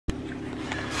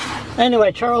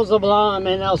Anyway, Charles LeBlanc, I'm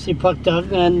in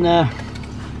Elsipogtog, and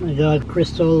my God,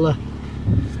 Crystal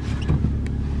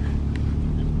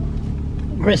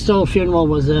funeral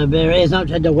was very, it's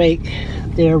not at the wake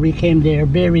there, we came there,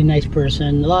 very nice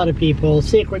person, a lot of people,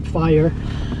 secret fire.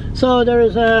 So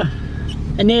there's a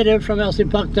native from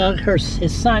Elsipogtog,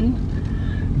 his son,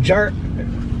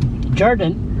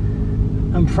 Jayden,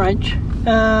 I'm French,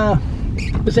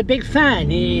 was a big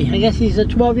fan. I guess he's a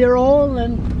 12-year-old,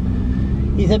 and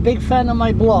he's a big fan of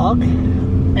my blog.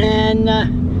 And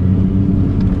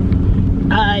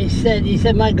he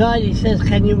said, my God, he says,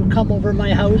 can you come over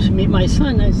my house, meet my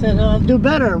son? I said, I'll do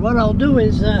better. What I'll do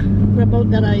is, what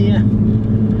about that I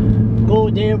go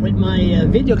there with my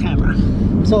video camera.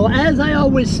 So as I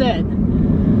always said,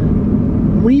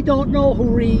 we don't know who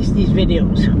reads these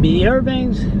videos. Could be the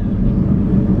Irvings,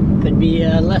 could be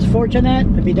less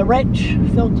fortunate, could be the rich,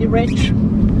 filthy rich.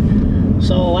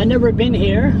 So I never been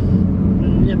here,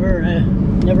 never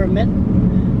met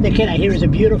the kid. I hear is a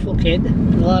beautiful kid.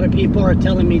 A lot of people are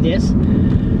telling me this.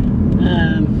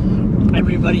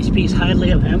 Everybody speaks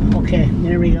highly of him. Okay,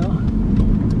 there we go.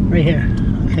 Right here.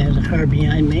 Okay, there's a car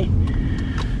behind me.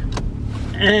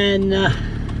 And I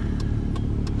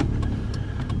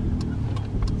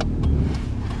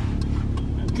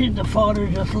think the father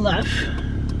just left.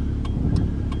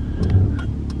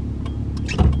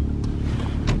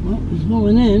 Well, he's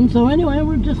going in. So anyway,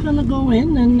 we're just gonna go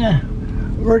in, and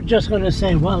we're just gonna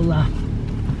say, well,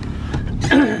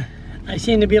 I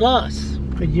seem to be lost.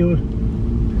 Could you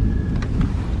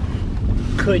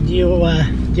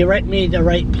direct me the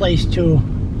right place to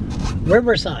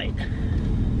Riverside?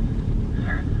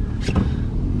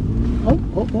 Oh.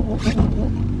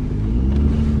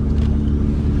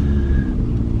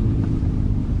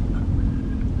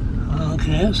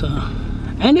 Okay, so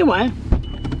anyway,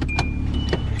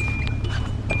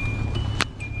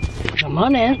 come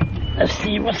on in. Let's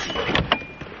see what's...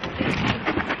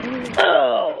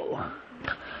 Oh!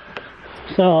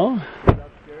 So...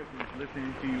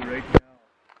 Listening to you right now.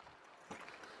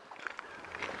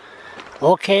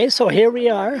 Okay, so here we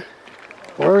are.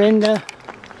 We're in the...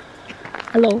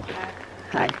 Hello.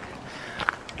 Hi.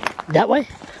 That way?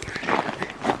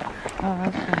 Oh,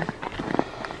 okay.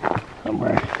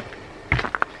 Somewhere.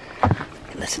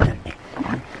 Listen to me.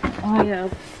 Oh, yeah.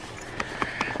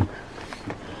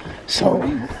 So...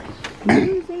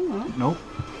 Nope.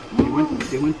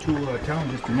 They went to town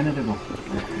just a minute ago.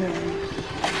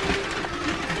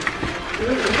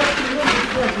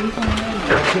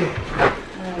 Okay.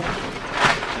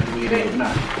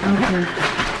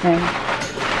 Okay.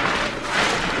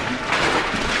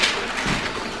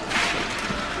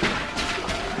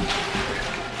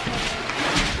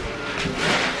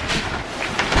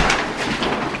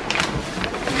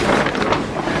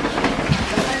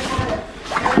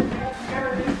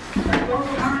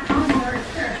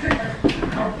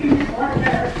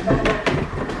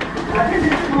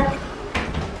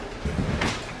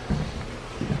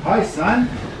 Hi, son.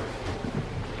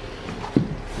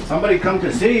 Somebody come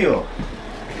to see you.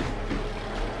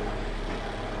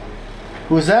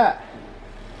 Who's that?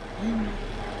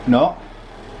 No?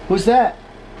 Who's that?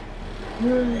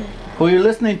 Who are you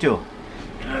listening to?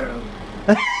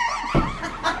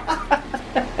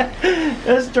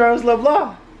 That's Charles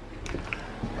LeBlanc.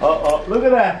 Uh-oh, look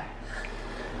at that.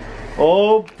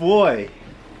 Oh boy.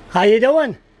 How you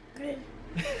doing? Good.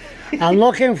 I'm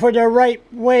looking for the right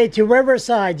way to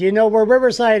Riverside. Do you know where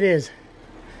Riverside is?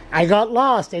 I got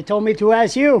lost. They told me to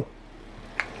ask you.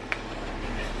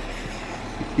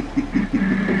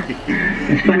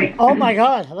 Oh my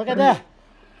God, look at that.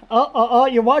 Oh,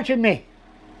 you're watching me.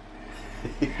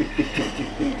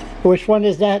 Which one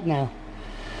is that now?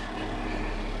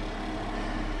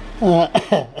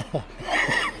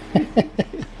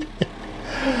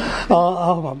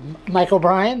 Michael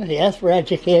Bryan, yes, we're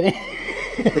educating.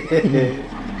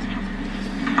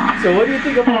 So what do you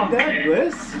think about that,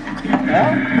 Bliss?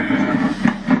 Huh?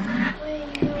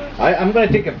 I'm going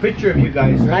to take a picture of you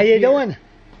guys. Right How you doing?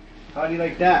 How do you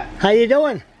like that? How you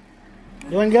doing?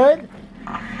 Doing good?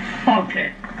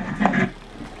 Okay.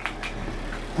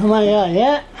 Oh my God,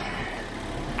 yeah.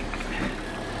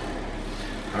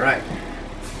 All right.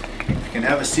 You can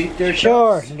have a seat there,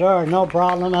 Sure, Charles. sure, no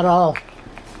problem at all.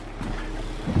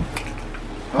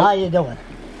 Oh. How you doing?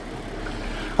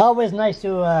 Always nice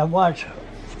to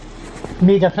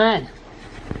meet a fan.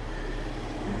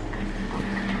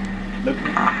 Look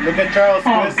at Charles,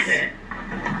 Chris. Okay.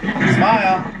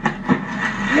 Smile.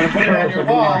 I'm going to put it on your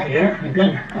wall. Here.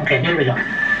 Good. Okay, here we go.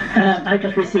 I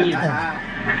just received a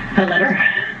letter.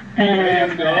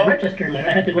 And a registered letter.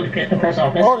 I had to go to the post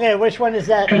office. Okay, which one is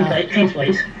that? King's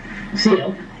Place.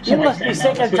 Sealed. You must be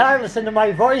sick and tired listening to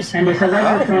my voice. And it's a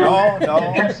letter from No.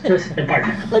 the Justice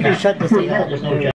Department. Let me shut this thing off.